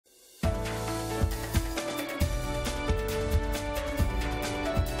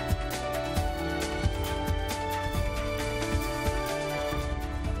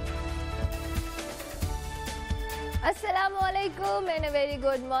वालेकुम and a very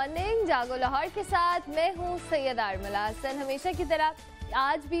good morning. जागो लाहौर के साथ मैं हूँ सैयदा अरमला हसन। हमेशा की तरह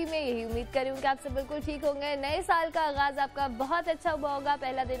आज भी मैं यही उम्मीद कर रही हूँ कि आप सब बिल्कुल ठीक होंगे। नए साल का आगाज़ आपका बहुत अच्छा हुआ होगा,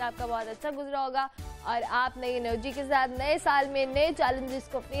 पहला दिन आपका बहुत अच्छा गुजरा होगा और आप नई एनर्जी के साथ नए साल में नए चैलेंजेस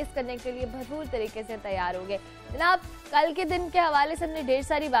को फेस करने के लिए भरपूर तरीके से तैयार होंगे। जनाब, कल के दिन के हवाले से हमने ढेर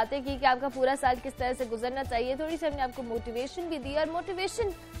सारी बातें की कि आपका पूरा साल किस तरह से गुजरना चाहिए। थोड़ी सी हमने आपको मोटिवेशन भी दी और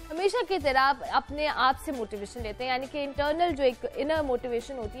मोटिवेशन हमेशा की तरह आप अपने आप से मोटिवेशन लेते हैं, यानी कि इंटरनल जो एक इनर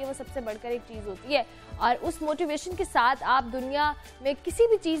मोटिवेशन होती है वो सबसे बढ़कर एक चीज़ होती है। और उस मोटिवेशन के साथ आप दुनिया में किसी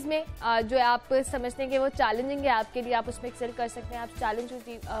भी चीज़ में जो आप समझते हैं कि वो चैलेंजिंग है आपके लिए, आप उसमें एक्सेल कर सकते हैं। आप चैलेंज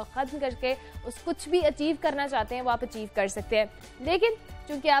को ख़त्म करके उस कुछ भी अचीव करना चाहते हैं वो आप अचीव कर सकते हैं। लेकिन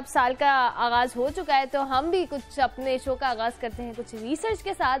चूँकि आप साल का आगाज़ हो चुका है तो हम भी कुछ अपने शो का आगाज़ करते हैं कुछ रिसर्च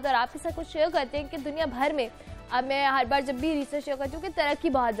के साथ और आपके साथ कुछ शेयर करते हैं कि दुनिया भर में अब मैं हर बार जब भी रिसर्च शेयर करती हूँ कि तरक्की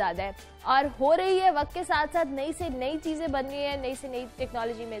बहुत ज़्यादा है और हो रही है, वक्त के साथ साथ नई से नई चीज़ें बन रही हैं, नई से नई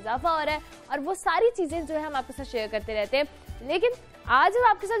टेक्नोलॉजी में इजाफा हो रहा है और वो सारी चीज़ें जो है हम आपके साथ शेयर करते रहते हैं। लेकिन आज हम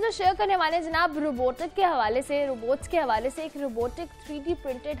आपके साथ जो शेयर करने वाले हैं जनाब, रोबोटिक के हवाले से, रोबोट्स के हवाले से एक रोबोटिक 3D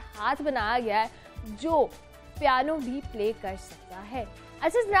प्रिंटेड हाथ बनाया गया है जो पियानो भी प्ले कर सकता है।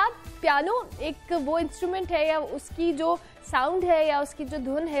 अच्छा जनाब, पियानो एक वो इंस्ट्रूमेंट है या उसकी जो साउंड है या उसकी जो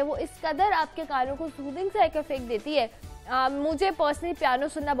धुन है वो इस कदर आपके कानों को सूदिंग सा एक इफेक्ट देती है। मुझे पर्सनली पियानो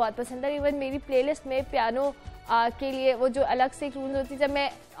सुनना बहुत पसंद है। इवन मेरी प्लेलिस्ट में पियानो के लिए वो जो अलग से ट्यून्स होती है, जब मैं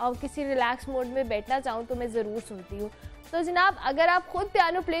किसी रिलैक्स मोड में बैठना चाहूँ तो मैं ज़रूर सुनती हूँ। तो जनाब, अगर आप खुद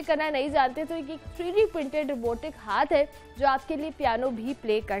पियानो प्ले करना नहीं जानते तो एक 3D प्रिंटेड रोबोटिक हाथ है जो आपके लिए पियानो भी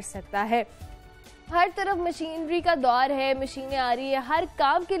प्ले कर सकता है। हर तरफ मशीनरी का दौर है, मशीनें आ रही है, हर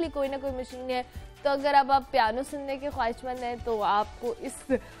काम के लिए कोई ना कोई मशीन है। तो अगर अब आप पियानो सुनने के ख्वाहिशमंद हैं तो आपको इस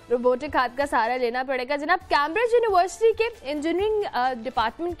रोबोटिक हाथ का सहारा लेना पड़ेगा। जनाब, कैम्ब्रिज यूनिवर्सिटी के इंजीनियरिंग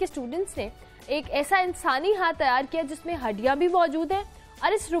डिपार्टमेंट के स्टूडेंट्स ने एक ऐसा इंसानी हाथ तैयार किया जिसमें हड्डियां भी मौजूद हैं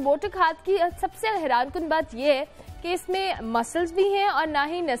और इस रोबोटिक हाथ की सबसे हैरानकुन बात यह है कि इसमें मसल्स भी हैं और ना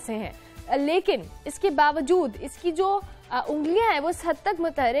ही नसें हैं, लेकिन इसके बावजूद इसकी जो उंगलियां हैं वो इस हद तक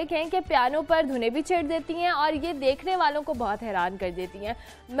मुतहरिक हैं कि पियानो पर धुनें भी छेड़ देती हैं और ये देखने वालों को बहुत हैरान कर देती हैं।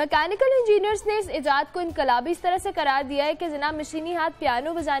 मैकेनिकल इंजीनियर्स ने इस इजाद को इनकलाबी इस तरह से करार दिया है कि जनाब मशीनी हाथ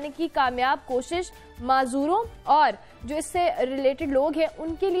पियानो बजाने की कामयाब कोशिश माजूरों और जो इससे रिलेटेड लोग हैं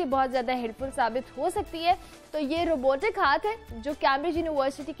उनके लिए बहुत ज़्यादा हेल्पफुल साबित हो सकती है। तो ये रोबोटिक हाथ है जो कैम्ब्रिज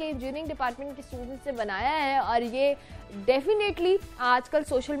यूनिवर्सिटी के इंजीनियरिंग डिपार्टमेंट के स्टूडेंट्स ने बनाया है और ये डेफिनेटली आजकल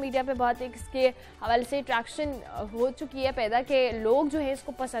सोशल मीडिया पे बहुत एक इसके हवाले से अट्रैक्शन हो चुकी है पैदा, के लोग जो है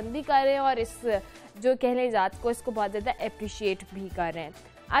इसको पसंद भी कर रहे हैं और इस जो कह लें इजाद को इसको बहुत ज़्यादा अप्रिशिएट भी कर रहे हैं।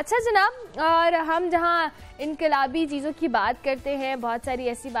 अच्छा जनाब, और हम जहाँ इनकलाबी चीज़ों की बात करते हैं, बहुत सारी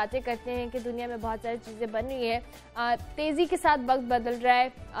ऐसी बातें करते हैं कि दुनिया में बहुत सारी चीज़ें बन रही हैं, तेज़ी के साथ वक्त बदल रहा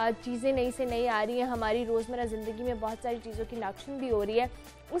है, चीज़ें नई से नई आ रही हैं, हमारी रोज़मर्रा ज़िंदगी में बहुत सारी चीज़ों की नक्शन भी हो रही है।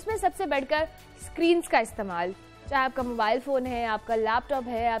 उसमें सबसे बढ़कर स्क्रीन्स का इस्तेमाल, चाहे आपका मोबाइल फ़ोन है, आपका लैपटॉप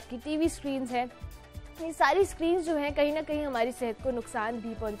है, आपकी TV स्क्रीन्स है, ये सारी स्क्रीन्स जो हैं कहीं ना कहीं हमारी सेहत को नुकसान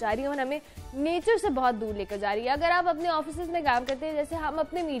भी पहुंचा रही है और हमें नेचर से बहुत दूर लेकर जा रही है। अगर आप अपने ऑफिस में काम करते हैं, जैसे हम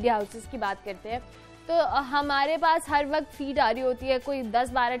अपने मीडिया हाउसेस की बात करते हैं, तो हमारे पास हर वक्त फीड आ रही होती है, कोई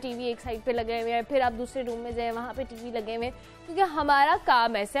 10-12 TV एक साइड पे लगे हुए हैं, फिर आप दूसरे रूम में जाएं वहाँ पे TV लगे हुए हैं, क्योंकि हमारा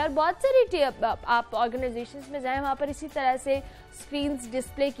काम ऐसे है। और बहुत सारी आप ऑर्गेनाइजेशंस में जाएं वहाँ पर इसी तरह से स्क्रीन्स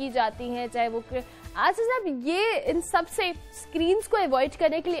डिस्प्ले की जाती हैं, चाहे वो आज साहब ये इन सब से स्क्रीन्स को अवॉइड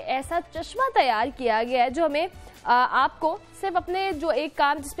करने के लिए ऐसा चश्मा तैयार किया गया है जो हमें आपको सिर्फ अपने जो एक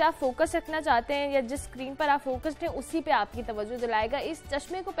काम जिस पे आप फोकस रखना चाहते हैं या जिस स्क्रीन पर आप फोकस्ड हैं उसी पे आपकी तवज्जो दिलाएगा। इस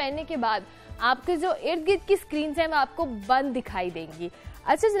चश्मे को पहनने के बाद आपके जो इर्द गिर्द की स्क्रीन हैं वो आपको बंद दिखाई देंगी।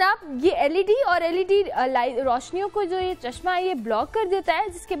 अच्छा जनाब, ये LED और LED रोशनियों को जो ये चश्मा है ये ब्लॉक कर देता है,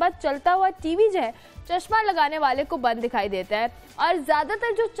 जिसके बाद चलता हुआ TV जो है चश्मा लगाने वाले को बंद दिखाई देता है और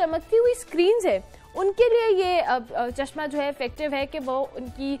ज़्यादातर जो चमकती हुई स्क्रीन्स है उनके लिए ये चश्मा जो है इफेक्टिव है कि वो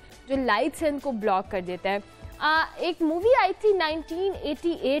उनकी जो लाइट्स हैं उनको ब्लॉक कर देता है। एक मूवी आई थी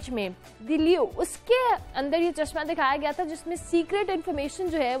 1988 में दिलियो, उसके अंदर ये चश्मा दिखाया गया था जिसमें सीक्रेट इन्फॉर्मेशन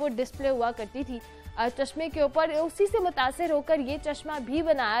जो है वो डिस्प्ले हुआ करती थी चश्मे के ऊपर। उसी से मुतासिर होकर ये चश्मा भी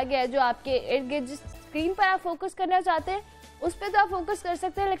बनाया गया है जो आपके इर्द गिर्द जिस स्क्रीन पर आप फोकस करना चाहते हैं उस पर तो आप फोकस कर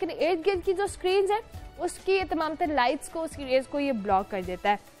सकते हैं, लेकिन इर्द गिर्द की जो स्क्रीन है उसकी तमाम तर लाइट्स को, उसकी रेज को ये ब्लॉक कर देता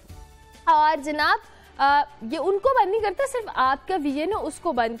है। और जनाब ये उनको बंद नहीं करता, सिर्फ आपका विजन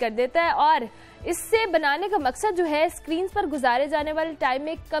उसको बंद कर देता है और इससे बनाने का मकसद जो है स्क्रीन पर गुजारे जाने वाले टाइम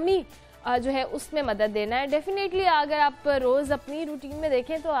में कमी जो है उसमें मदद देना है। डेफिनेटली अगर आप रोज़ अपनी रूटीन में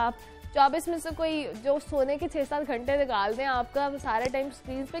देखें तो आप 24 में से कोई जो सोने के 6-7 घंटे निकाल दें, आपका सारा टाइम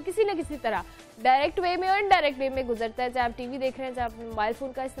स्क्रीन पे किसी न किसी तरह डायरेक्ट वे में और इनडायरेक्ट वे में गुजरता है। चाहे आप TV देख रहे हैं, चाहे आप मोबाइल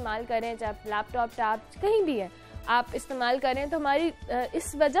फ़ोन का इस्तेमाल कर रहे हैं, चाहे आप लैपटॉप टैब कहीं भी है, आप इस्तेमाल करें तो हमारी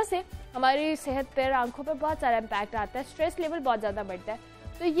इस वजह से हमारी सेहत पर, आंखों पर बहुत सारा इम्पैक्ट आता है, स्ट्रेस लेवल बहुत ज़्यादा बढ़ता है।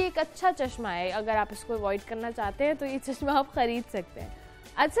 तो ये एक अच्छा चश्मा है, अगर आप इसको अवॉइड करना चाहते हैं तो ये चश्मा आप ख़रीद सकते हैं।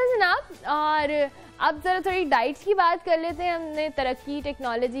 अच्छा जनाब, और अब ज़रा थोड़ी डाइट की बात कर लेते हैं। हमने तरक्की,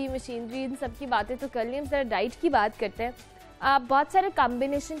 टेक्नोलॉजी, मशीनरी, इन सब की बातें तो कर ली, हम ज़रा डाइट की बात करते हैं। बहुत सारे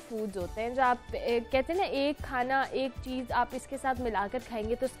कॉम्बिनेशन फूड्स होते हैं जो आप कहते हैं ना, एक खाना एक चीज़ आप इसके साथ मिलाकर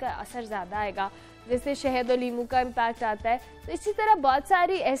खाएंगे तो उसका असर ज़्यादा आएगा, जैसे शहद और नींबू का इम्पैक्ट आता है। तो इसी तरह बहुत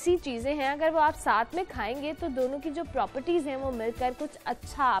सारी ऐसी चीज़ें हैं, अगर वो आप साथ में खाएंगे तो दोनों की जो प्रॉपर्टीज़ हैं वो मिलकर कुछ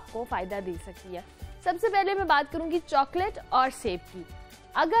अच्छा आपको फ़ायदा दे सकती है। सबसे पहले मैं बात करूँगी चॉकलेट और सेब की।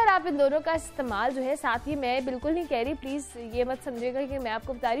 अगर आप इन दोनों का इस्तेमाल जो है साथ ही, मैं बिल्कुल नहीं कह रही, प्लीज़ ये मत समझिएगा कि मैं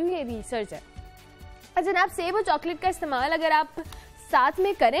आपको बता रही हूँ, ये रिसर्च है। जनाब, सेब और चॉकलेट का इस्तेमाल अगर आप साथ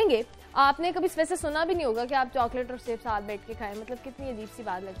में करेंगे, आपने कभी वैसे सुना भी नहीं होगा कि आप चॉकलेट और सेब साथ बैठ के खाएं, मतलब कितनी अजीब सी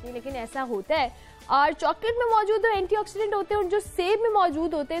बात लगती है, लेकिन ऐसा होता है। और चॉकलेट में मौजूद जो एंटीऑक्सीडेंट होते हैं और जो सेब में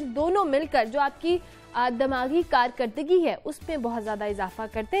मौजूद होते हैं, दोनों मिलकर जो आपकी दिमागी कारकर्दगी है उसमें बहुत ज़्यादा इजाफा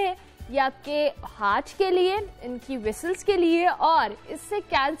करते हैं। ये आपके हार्ट के लिए, इनकी वेसल्स के लिए, और इससे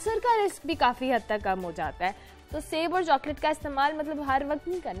कैंसर का रिस्क भी काफ़ी हद तक कम हो जाता है। तो सेब और चॉकलेट का इस्तेमाल मतलब हर वक्त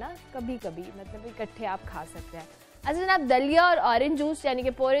नहीं करना, कभी कभी मतलब इकट्ठे आप खा सकते हैं। अच्छा जनाब, दलिया और ऑरेंज जूस यानी कि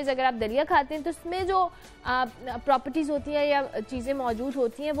पोरेज, अगर आप दलिया खाते हैं तो उसमें जो प्रॉपर्टीज़ होती हैं या चीज़ें मौजूद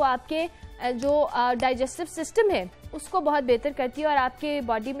होती हैं वो आपके जो डाइजेस्टिव सिस्टम है उसको बहुत बेहतर करती है, और आपके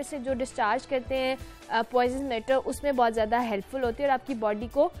बॉडी में से जो डिस्चार्ज करते हैं पॉइजन मैटर, उसमें बहुत ज़्यादा हेल्पफुल होती है और आपकी बॉडी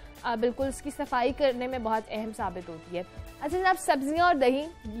को बिल्कुल उसकी सफाई करने में बहुत अहम साबित होती है। अच्छा जनाब, सब्जियां और दही,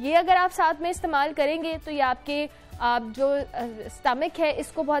 ये अगर आप साथ में इस्तेमाल करेंगे तो ये आपके जो स्टमक है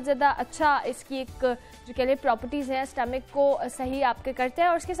इसको बहुत ज़्यादा अच्छा, इसकी एक जो कह लें प्रॉपर्टीज़ हैं, स्टमक को सही आपके करते हैं।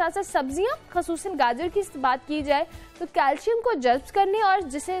 और उसके साथ साथ सब्जियां, ख़ुसूसन गाजर की बात की जाए तो कैल्शियम को जज्ब करने और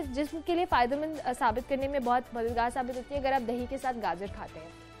जिसे जिस्म के लिए फ़ायदेमंद साबित करने में बहुत मददगार साबित होती है अगर आप दही के साथ गाजर खाते हैं।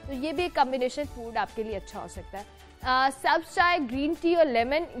 तो ये भी एक कॉम्बिनेशन फूड आपके लिए अच्छा हो सकता है। सब्ज़ चाय, ग्रीन टी और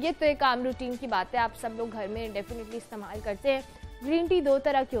लेमन, ये तो एक आम रूटीन की बात है, आप सब लोग घर में डेफिनेटली इस्तेमाल करते हैं। ग्रीन टी दो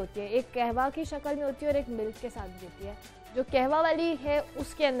तरह की होती है, एक कहवा की शक्ल में होती है और एक मिल्क के साथ भी होती है। जो कहवा वाली है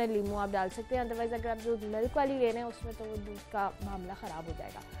उसके अंदर नींबू आप डाल सकते हैं, अदरवाइज़ अगर आप जो मिल्क वाली ले रहे हैं उसमें तो वो दूध का मामला ख़राब हो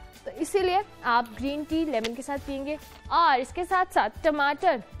जाएगा। तो इसीलिए आप ग्रीन टी लेमन के साथ पियेंगे। और इसके साथ साथ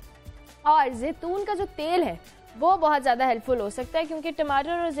टमाटर और जैतून का जो तेल है वो बहुत ज़्यादा हेल्पफुल हो सकता है, क्योंकि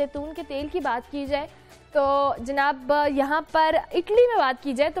टमाटर और जैतून के तेल की बात की जाए तो जनाब यहाँ पर इटली में बात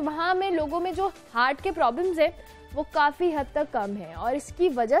की जाए तो वहाँ में लोगों में जो हार्ट के प्रॉब्लम्स है वो काफ़ी हद तक कम है, और इसकी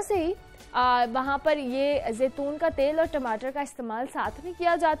वजह से ही वहाँ पर ये जैतून का तेल और टमाटर का इस्तेमाल साथ में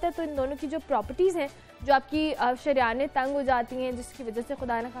किया जाता है। तो इन दोनों की जो प्रॉपर्टीज़ हैं, जो आपकी शरीयानें तंग हो जाती हैं जिसकी वजह से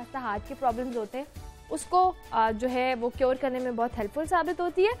खुदा न खास्ता हार्ट के प्रॉब्लम्स होते हैं, उसको जो है वो क्योर करने में बहुत हेल्पफुल साबित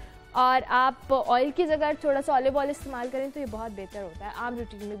होती है। और आप ऑयल की जगह थोड़ा सा ऑलिव ऑयल इस्तेमाल करें तो ये बहुत बेहतर होता है आम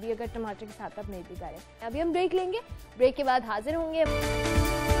रूटीन में भी, अगर टमाटर के साथ आप नहीं भी करें। अभी हम ब्रेक लेंगे, ब्रेक के बाद हाजिर होंगे।